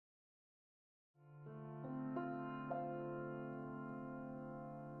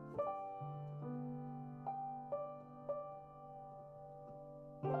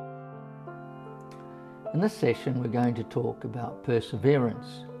In this session we're going to talk about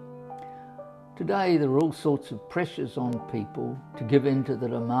perseverance. Today there are all sorts of pressures on people to give in to the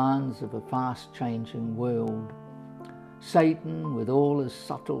demands of a fast-changing world. Satan, with all his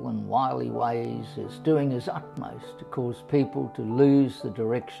subtle and wily ways, is doing his utmost to cause people to lose the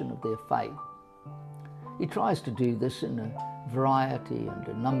direction of their faith. He tries to do this in a variety and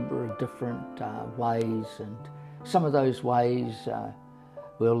a number of different ways, and some of those ways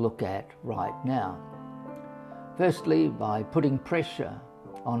we'll look at right now. Firstly, by putting pressure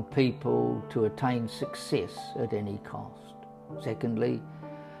on people to attain success at any cost. Secondly,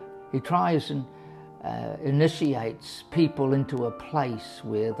 he tries and initiates people into a place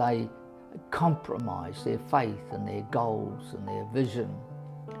where they compromise their faith and their goals and their vision.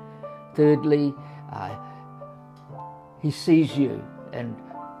 Thirdly, he sees you and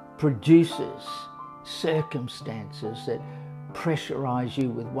produces circumstances that pressurize you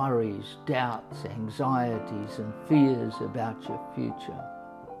with worries, doubts, anxieties and fears about your future.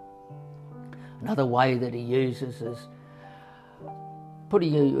 Another way that he uses is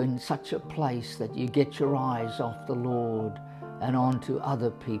putting you in such a place that you get your eyes off the Lord and onto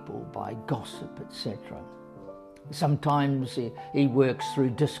other people by gossip, etc. Sometimes he works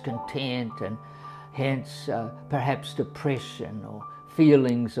through discontent and hence perhaps depression or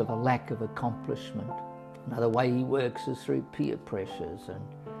feelings of a lack of accomplishment. Another way he works is through peer pressures, and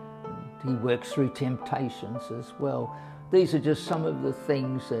he works through temptations as well. These are just some of the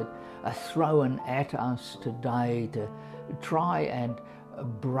things that are thrown at us today to try and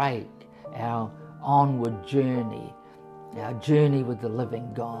break our onward journey, our journey with the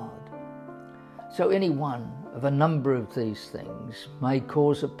living God. So any one of a number of these things may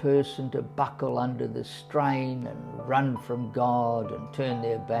cause a person to buckle under the strain and run from God and turn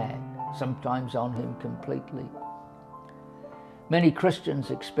their back, sometimes on Him completely. Many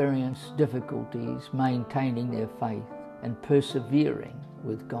Christians experience difficulties maintaining their faith and persevering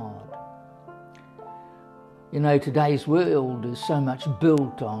with God. You know, today's world is so much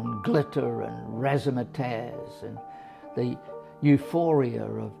built on glitter and razzmatazz and the euphoria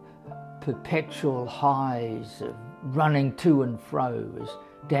of perpetual highs of running to and fro, as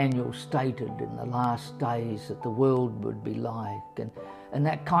Daniel stated in the last days that the world would be like. And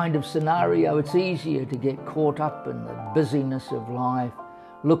that kind of scenario, it's easier to get caught up in the busyness of life,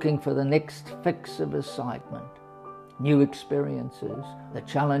 looking for the next fix of excitement, new experiences, the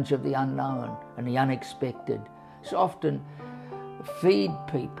challenge of the unknown and the unexpected. So often feed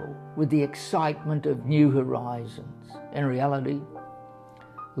people with the excitement of new horizons. In reality,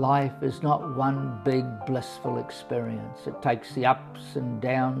 life is not one big blissful experience. It takes the ups and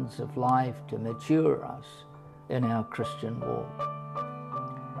downs of life to mature us in our Christian walk.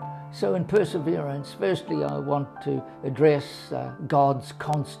 So in perseverance, firstly I want to address God's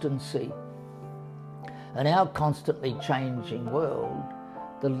constancy. In our constantly changing world,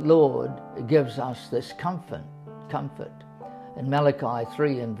 the Lord gives us this comfort. In Malachi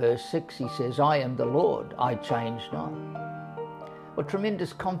 3 and verse 6 he says, "I am the Lord, I change not." What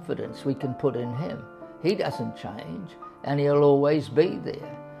tremendous confidence we can put in Him. He doesn't change and He'll always be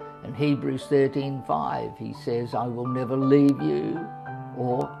there. In Hebrews 13:5 he says, "I will never leave you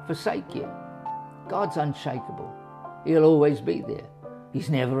or forsake you." God's unshakable. He'll always be there. He's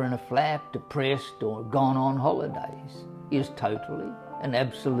never in a flat, depressed or gone on holidays. He is totally and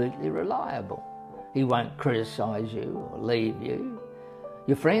absolutely reliable. He won't criticize you or leave you.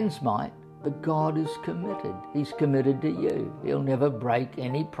 Your friends might, but God is committed. He's committed to you. He'll never break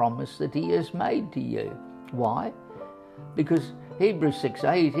any promise that He has made to you. Why? Because Hebrews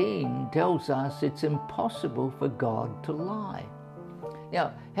 6:18 tells us it's impossible for God to lie.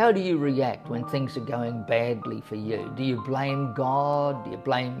 Now, how do you react when things are going badly for you? Do you blame God? Do you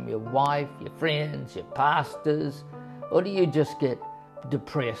blame your wife, your friends, your pastors? Or do you just get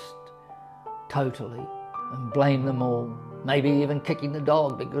depressed totally and blame them all? Maybe even kicking the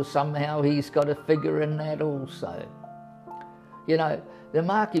dog because somehow he's got a figure in that also. You know, the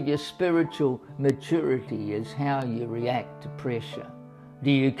mark of your spiritual maturity is how you react to pressure.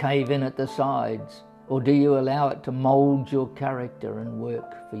 Do you cave in at the sides? Or do you allow it to mould your character and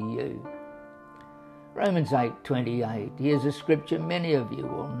work for you? Romans 8:28, here's a scripture many of you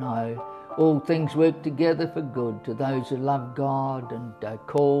will know. All things work together for good to those who love God and are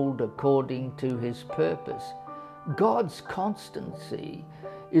called according to His purpose. God's constancy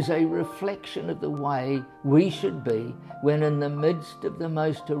is a reflection of the way we should be when in the midst of the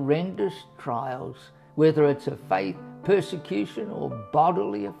most horrendous trials, whether it's a faith, persecution or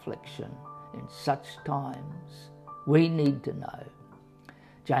bodily affliction. In such times, we need to know.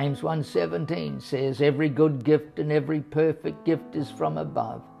 James 1:17 says, "Every good gift and every perfect gift is from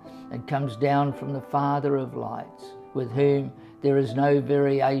above and comes down from the Father of lights, with whom there is no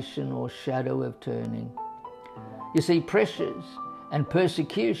variation or shadow of turning. You see, pressures and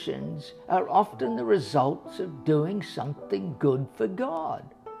persecutions are often the results of doing something good for God.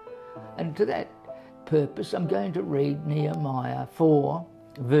 And to that purpose, I'm going to read Nehemiah 4,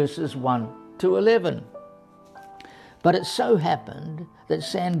 verses 1 to 11. But it so happened that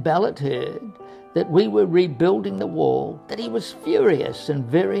Sanballat heard that we were rebuilding the wall, that he was furious and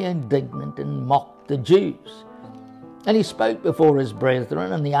very indignant and mocked the Jews. And he spoke before his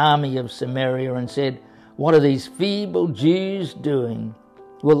brethren and the army of Samaria and said, "What are these feeble Jews doing?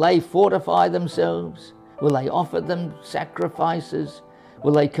 Will they fortify themselves? Will they offer them sacrifices?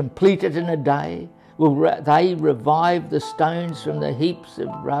 Will they complete it in a day? Will they revive the stones from the heaps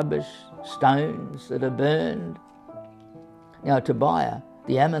of rubbish, stones that are burned?" Now Tobiah,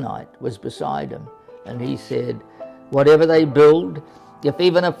 the Ammonite, was beside him, and he said, "Whatever they build, if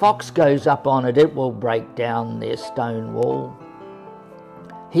even a fox goes up on it, it will break down their stone wall.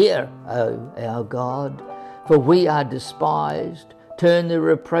 Hear, O our God, for we are despised. Turn the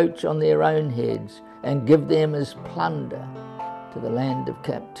reproach on their own heads, and give them as plunder to the land of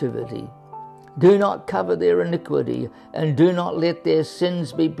captivity. Do not cover their iniquity, and do not let their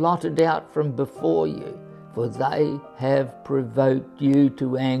sins be blotted out from before you, for they have provoked you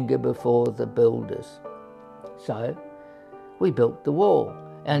to anger before the builders." So we built the wall,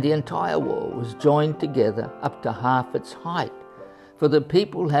 and the entire wall was joined together up to half its height, for the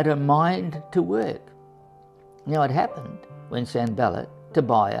people had a mind to work. Now it happened when Sanballat,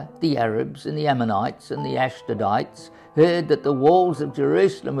 Tobiah, the Arabs and the Ammonites and the Ashdodites heard that the walls of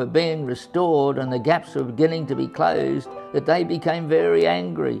Jerusalem were being restored and the gaps were beginning to be closed, that they became very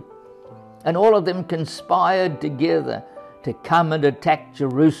angry. And all of them conspired together to come and attack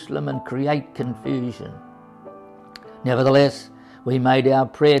Jerusalem and create confusion. Nevertheless, we made our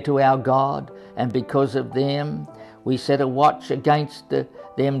prayer to our God, and because of them, we set a watch against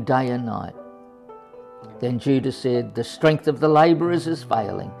them day and night. Then Judah said, "The strength of the labourers is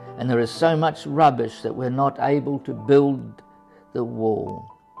failing, and there is so much rubbish that we're not able to build the wall."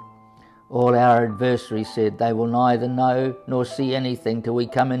 All our adversaries said, "They will neither know nor see anything till we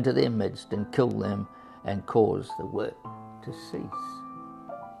come into their midst and kill them and cause the work to cease."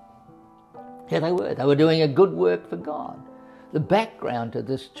 Here they were doing a good work for God. The background to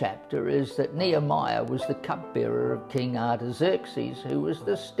this chapter is that Nehemiah was the cupbearer of King Artaxerxes, who was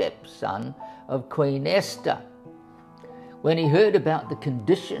the stepson of Queen Esther. When he heard about the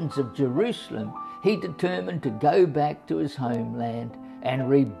conditions of Jerusalem, he determined to go back to his homeland and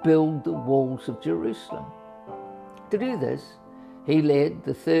rebuild the walls of Jerusalem. To do this, he led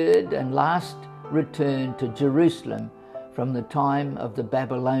the third and last return to Jerusalem from the time of the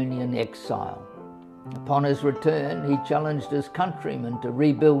Babylonian exile. Upon his return, he challenged his countrymen to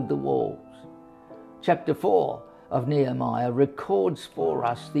rebuild the walls. Chapter 4 of Nehemiah records for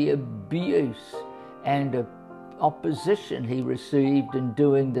us the abuse and opposition he received in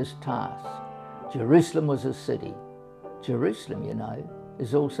doing this task. Jerusalem was a city. Jerusalem, you know,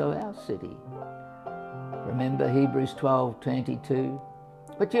 is also our city. Remember Hebrews 12:22?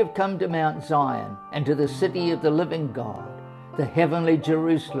 "But you have come to Mount Zion and to the city of the living God, the heavenly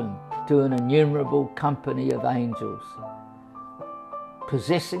Jerusalem, to an innumerable company of angels."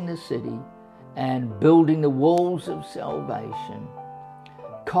 Possessing the city and building the walls of salvation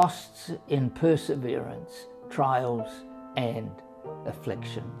costs in perseverance, trials and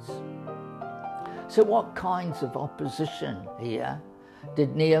afflictions. So what kinds of opposition here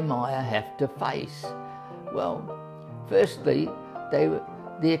did Nehemiah have to face? Well, firstly,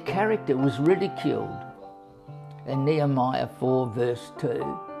 their character was ridiculed. In Nehemiah 4 verse 2,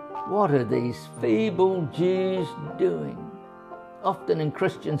 "What are these feeble Jews doing?" Often in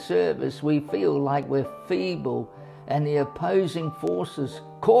Christian service we feel like we're feeble, and the opposing forces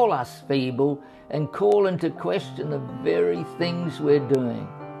call us feeble and call into question the very things we're doing.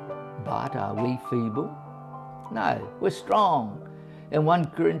 But are we feeble? No, we're strong. In 1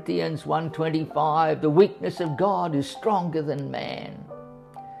 Corinthians 1:25, the weakness of God is stronger than man.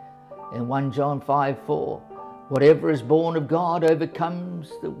 In 1 John 5:4, whatever is born of God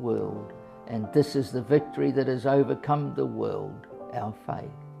overcomes the world, and this is the victory that has overcome the world, our faith.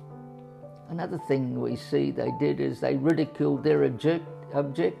 Another thing we see they did is they ridiculed their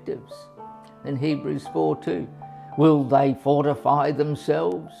objectives. In Hebrews 4:2, will they fortify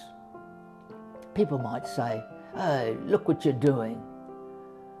themselves? People might say, "Oh, look what you're doing.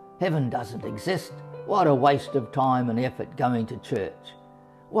 Heaven doesn't exist. What a waste of time and effort going to church.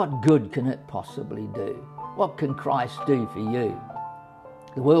 What good can it possibly do? What can Christ do for you?"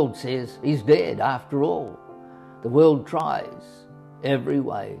 The world says he's dead after all. The world tries every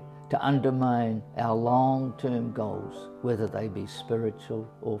way to undermine our long-term goals, whether they be spiritual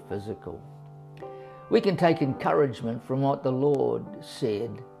or physical. We can take encouragement from what the Lord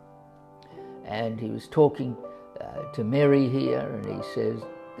said. And he was talking to Mary here, and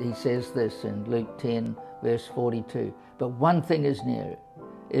he says this in Luke 10, verse 42. But one thing is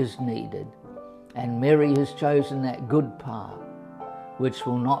needed, and Mary has chosen that good part, which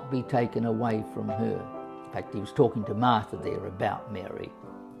will not be taken away from her. In fact, he was talking to Martha there about Mary.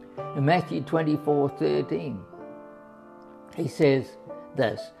 In Matthew 24:13, he says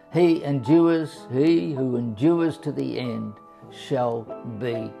this, He who endures to the end shall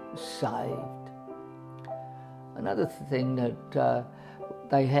be saved. Another thing that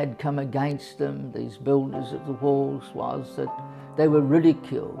they had come against them, these builders of the walls, was that they were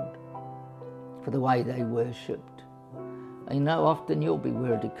ridiculed for the way they worshipped. And you know, often you'll be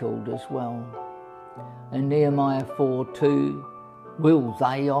ridiculed as well. In Nehemiah 4:2, will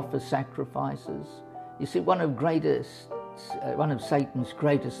they offer sacrifices? You see, one of Satan's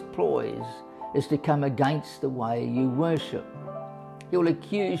greatest ploys is to come against the way you worship. He'll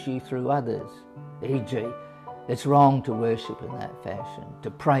accuse you through others, e.g., it's wrong to worship in that fashion,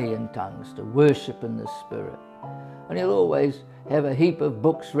 to pray in tongues, to worship in the Spirit. And he'll always have a heap of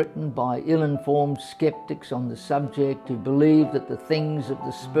books written by ill-informed skeptics on the subject who believe that the things of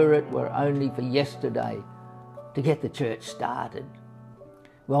the Spirit were only for yesterday, to get the church started.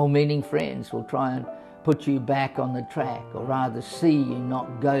 Well-meaning friends will try and put you back on the track, or rather see you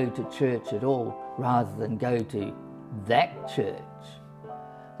not go to church at all, rather than go to that church.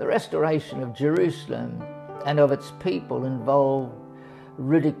 The restoration of Jerusalem and of its people involved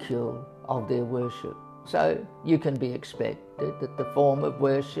ridicule of their worship. So you can be expected that the form of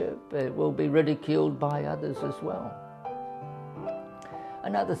worship will be ridiculed by others as well.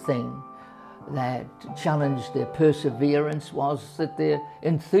 Another thing that challenged their perseverance was that their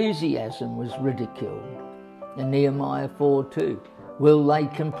enthusiasm was ridiculed. In Nehemiah 4:2, will they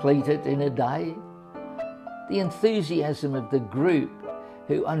complete it in a day? The enthusiasm of the group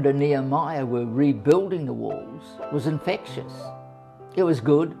who under Nehemiah were rebuilding the walls was infectious. It was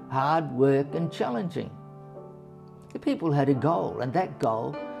good, hard work and challenging. The people had a goal, and that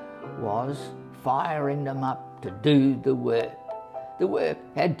goal was firing them up to do the work. The work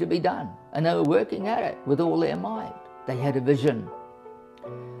had to be done, and they were working at it with all their might. They had a vision.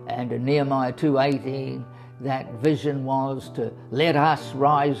 And in Nehemiah 2:18, that vision was to let us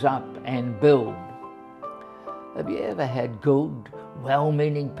rise up and build. Have you ever had good,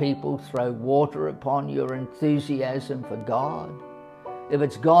 well-meaning people throw water upon your enthusiasm for God? If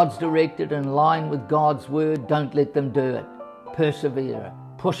it's God's directed in line with God's word, don't let them do it. Persevere,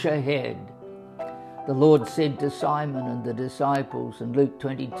 push ahead. The Lord said to Simon and the disciples in Luke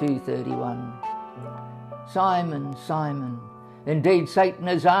 22:31, Simon, Simon, indeed Satan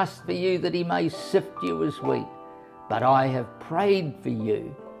has asked for you that he may sift you as wheat, but I have prayed for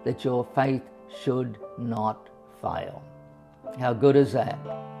you that your faith should not fail. How good is that?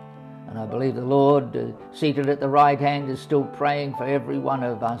 And I believe the Lord, seated at the right hand, is still praying for every one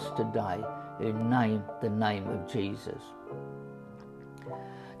of us today in the name of Jesus.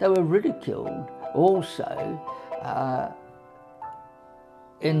 They were ridiculed also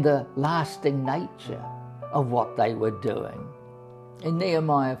in the lasting nature of what they were doing. In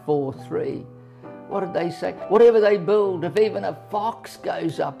Nehemiah 4:3, what did they say? Whatever they build, if even a fox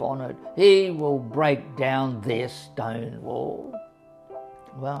goes up on it, he will break down their stone wall.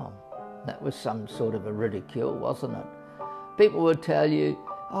 Well, that was some sort of a ridicule, wasn't it? People would tell you,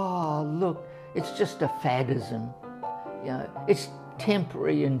 oh, look, it's just a faddism. You know, it's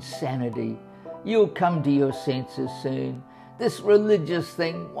temporary insanity. You'll come to your senses soon. This religious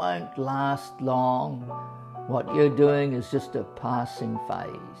thing won't last long. What you're doing is just a passing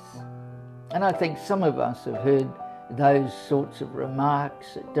phase. And I think some of us have heard those sorts of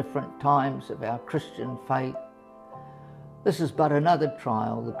remarks at different times of our Christian faith. This is but another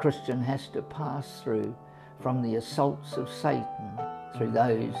trial the Christian has to pass through from the assaults of Satan through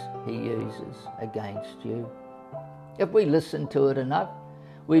those he uses against you. If we listen to it enough,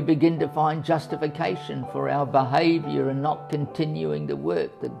 we begin to find justification for our behaviour and not continuing the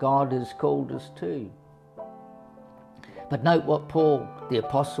work that God has called us to. But note what Paul, the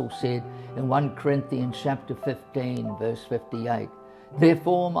apostle, said in 1 Corinthians chapter 15, verse 58.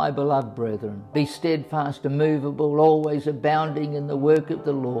 Therefore, my beloved brethren, be steadfast, immovable, always abounding in the work of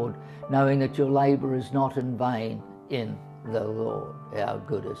the Lord, knowing that your labour is not in vain in the Lord. How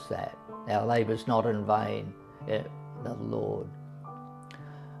good is that? Our labour is not in vain in the Lord.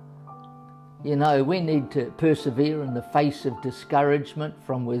 You know, we need to persevere in the face of discouragement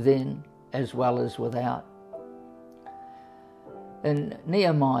from within as well as without. In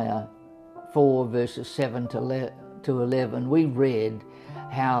Nehemiah 4 verses 7 to 11, we read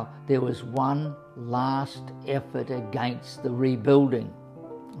how there was one last effort against the rebuilding.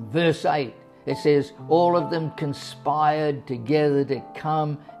 Verse 8, it says, all of them conspired together to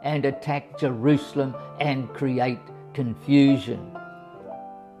come and attack Jerusalem and create confusion.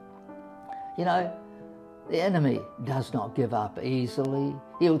 You know, the enemy does not give up easily.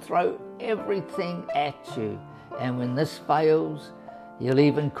 He'll throw everything at you, and when this fails, he'll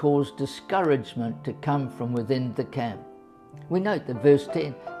even cause discouragement to come from within the camp. We note that verse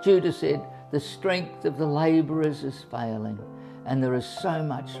 10, Judah said, the strength of the labourers is failing, and there is so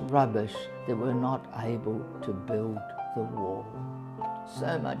much rubbish that we're not able to build the wall.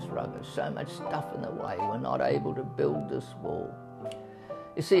 So much rubbish, so much stuff in the way, we're not able to build this wall.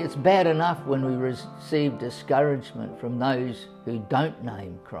 You see, it's bad enough when we receive discouragement from those who don't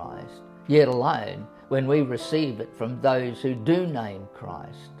name Christ, yet alone when we receive it from those who do name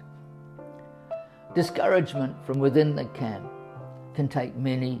Christ. Discouragement from within the camp can take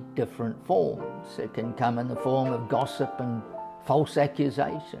many different forms. It can come in the form of gossip and false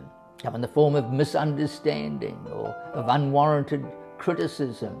accusation, come in the form of misunderstanding or of unwarranted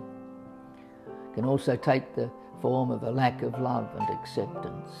criticism. It can also take the form of a lack of love and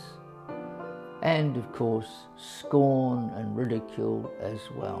acceptance, and of course scorn and ridicule as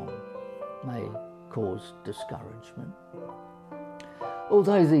well may cause discouragement.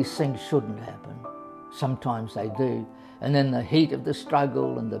 Although these things shouldn't happen, sometimes they do, and then the heat of the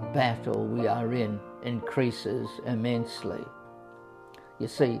struggle and the battle we are in increases immensely. You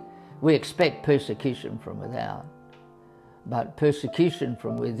see, we expect persecution from without, but persecution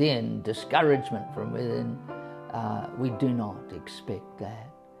from within, discouragement from within, we do not expect that.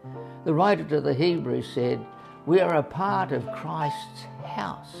 The writer to the Hebrews said, we are a part of Christ's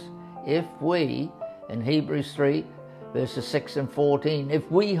house. If we, in Hebrews 3, verses 6 and 14, if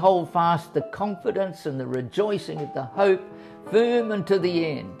we hold fast the confidence and the rejoicing of the hope firm unto the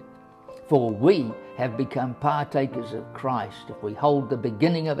end, for we have become partakers of Christ if we hold the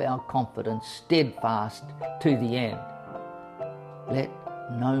beginning of our confidence steadfast to the end. Let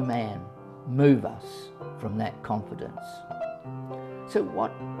no man move us from that confidence. So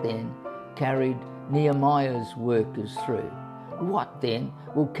what then carried Nehemiah's workers through? What then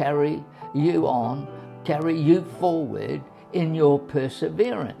will carry you on, carry you forward in your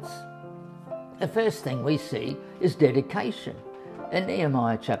perseverance? The first thing we see is dedication. In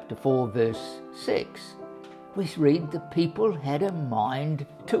Nehemiah chapter 4 verse 6, we read the people had a mind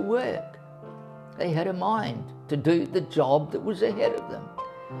to work. They had a mind to do the job that was ahead of them.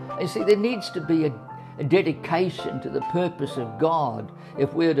 You see, there needs to be a dedication to the purpose of God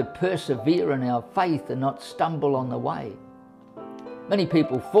if we're to persevere in our faith and not stumble on the way. Many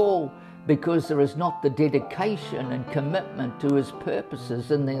people fall because there is not the dedication and commitment to His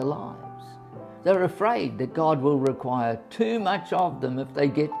purposes in their lives. They're afraid that God will require too much of them if they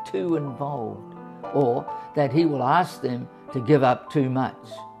get too involved, or that He will ask them to give up too much,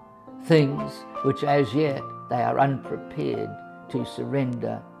 things which as yet they are unprepared to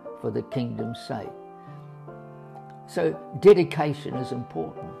surrender for the kingdom's sake. So dedication is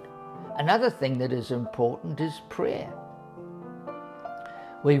important. Another thing that is important is prayer.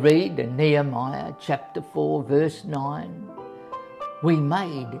 We read in Nehemiah chapter 4 verse 9, we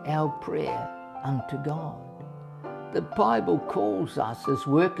made our prayer unto God. The Bible calls us as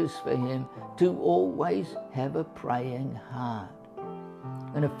workers for Him to always have a praying heart.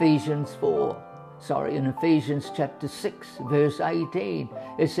 In Ephesians chapter 6 verse 18,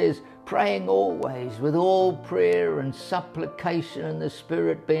 it says, praying always with all prayer and supplication in the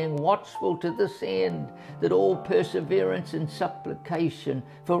Spirit, being watchful to this end, that all perseverance and supplication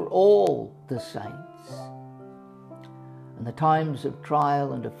for all the saints. In the times of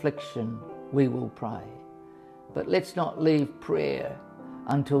trial and affliction, we will pray. But let's not leave prayer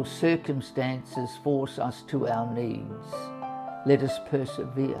until circumstances force us to our knees. Let us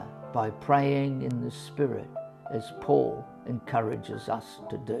persevere by praying in the Spirit, as Paul encourages us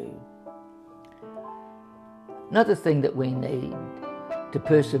to do. Another thing that we need to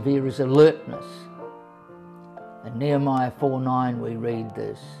persevere is alertness. In Nehemiah 4:9 we read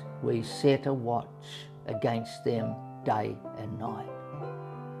this, we set a watch against them day and night.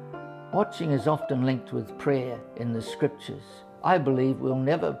 Watching is often linked with prayer in the Scriptures. I believe we'll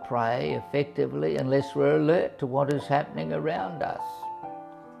never pray effectively unless we're alert to what is happening around us.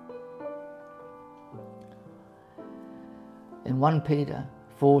 In 1 Peter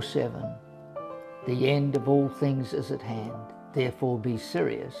 4:7, the end of all things is at hand. Therefore be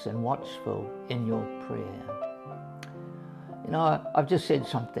serious and watchful in your prayer. You know, I've just said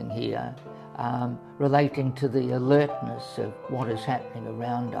something here relating to the alertness of what is happening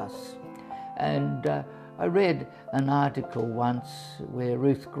around us. And I read an article once where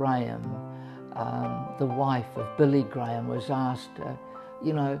Ruth Graham, the wife of Billy Graham, was asked,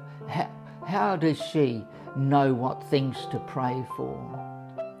 how does she know what things to pray for?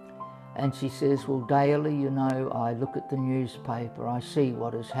 And she says, well, daily, I look at the newspaper, I see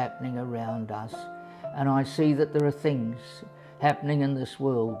what is happening around us, and I see that there are things happening in this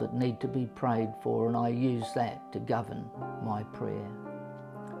world that need to be prayed for, and I use that to govern my prayer.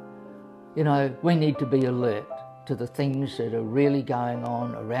 We need to be alert to the things that are really going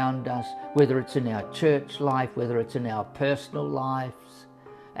on around us, whether it's in our church life, whether it's in our personal lives,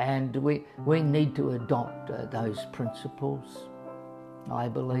 and we need to adopt those principles, I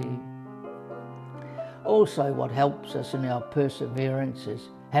believe. Also, what helps us in our perseverance is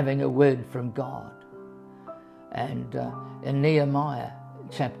having a word from God. And in Nehemiah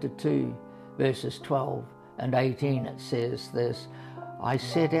chapter 2, verses 12 and 18, it says this, I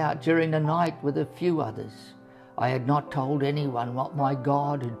set out during the night with a few others. I had not told anyone what my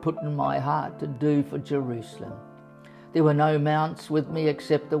God had put in my heart to do for Jerusalem. There were no mounts with me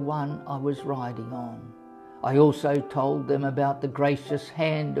except the one I was riding on. I also told them about the gracious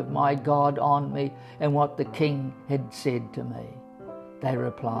hand of my God on me and what the king had said to me. They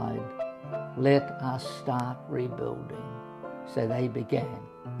replied, let us start rebuilding. So they began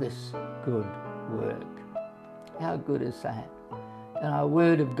this good work. How good is that? And our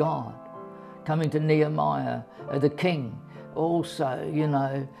word of God coming to Nehemiah, the king, also,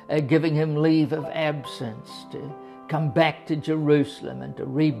 giving him leave of absence to come back to Jerusalem and to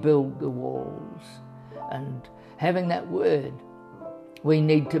rebuild the walls. And having that word, we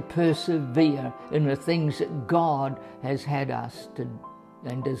need to persevere in the things that God has had us to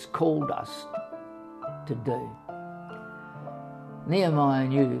and has called us to do. Nehemiah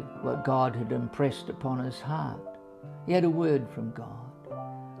knew what God had impressed upon his heart. He had a word from God.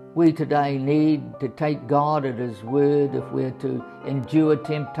 We today need to take God at his word if we're to endure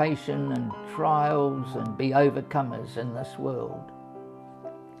temptation and trials and be overcomers in this world.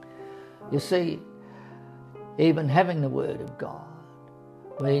 You see, even having the word of God,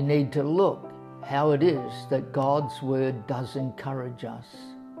 we need to look how it is that God's word does encourage us.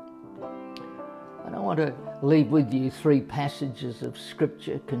 And I want to leave with you 3 passages of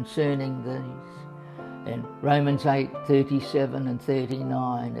scripture concerning these. In Romans 8:37 and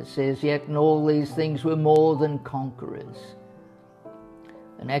 39, it says, yet in all these things we're more than conquerors.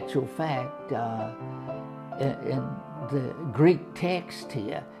 In actual fact, in the Greek text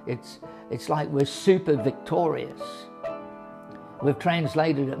here, it's like we're super victorious. We've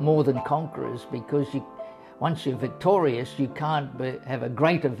translated it more than conquerors because once you're victorious, you can't have a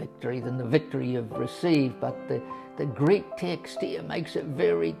greater victory than the victory you've received. But the Greek text here makes it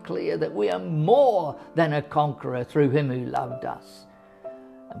very clear that we are more than a conqueror through him who loved us.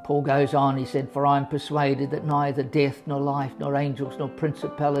 And Paul goes on, he said, for I am persuaded that neither death, nor life, nor angels, nor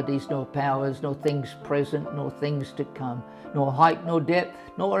principalities, nor powers, nor things present, nor things to come, nor height, nor depth,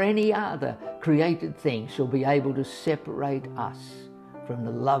 nor any other created thing shall be able to separate us from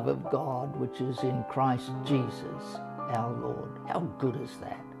the love of God which is in Christ Jesus our Lord. How good is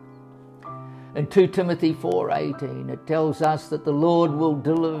that? In 2 Timothy 4:18, it tells us that the Lord will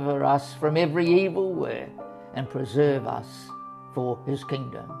deliver us from every evil work and preserve us for his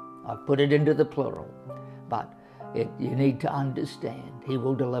kingdom. I've put it into the plural, but you need to understand he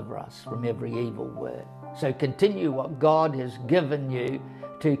will deliver us from every evil work. So continue what God has given you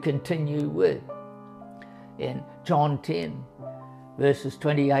to continue with. In John 10, verses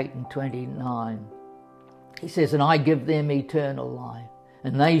 28 and 29, he says, and I give them eternal life,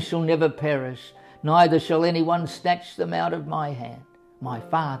 and they shall never perish, neither shall anyone snatch them out of my hand. My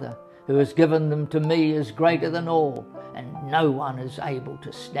Father, who has given them to me, is greater than all, and no one is able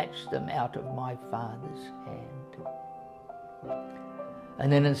to snatch them out of my Father's hand.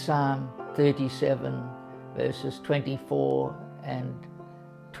 And then in Psalm 37, verses 24 and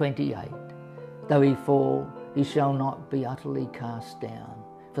 28, though he fall, he shall not be utterly cast down,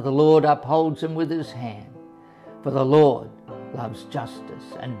 for the Lord upholds him with his hand. For the Lord loves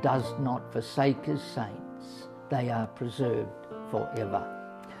justice and does not forsake his saints. They are preserved forever.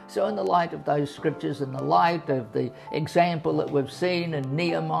 So in the light of those scriptures, in the light of the example that we've seen in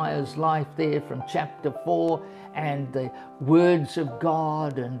Nehemiah's life there from chapter 4, and the words of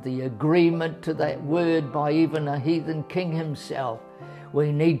God and the agreement to that word by even a heathen king himself,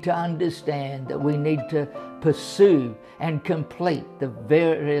 we need to understand that we need to pursue and complete the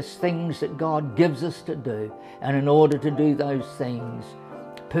various things that God gives us to do. And in order to do those things,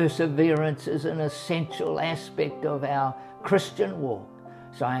 perseverance is an essential aspect of our Christian walk.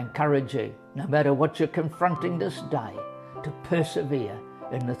 So I encourage you, no matter what you're confronting this day, to persevere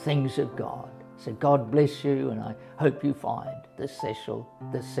in the things of God. So God bless you, and I hope you find this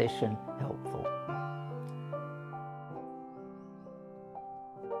session helpful.